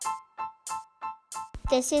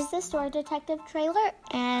This is the Story Detective trailer,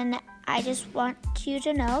 and I just want you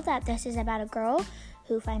to know that this is about a girl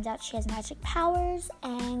who finds out she has magic powers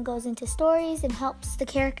and goes into stories and helps the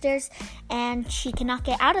characters, and she cannot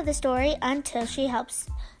get out of the story until she helps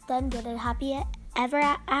them get a happy ever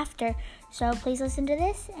after. So please listen to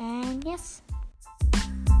this, and yes.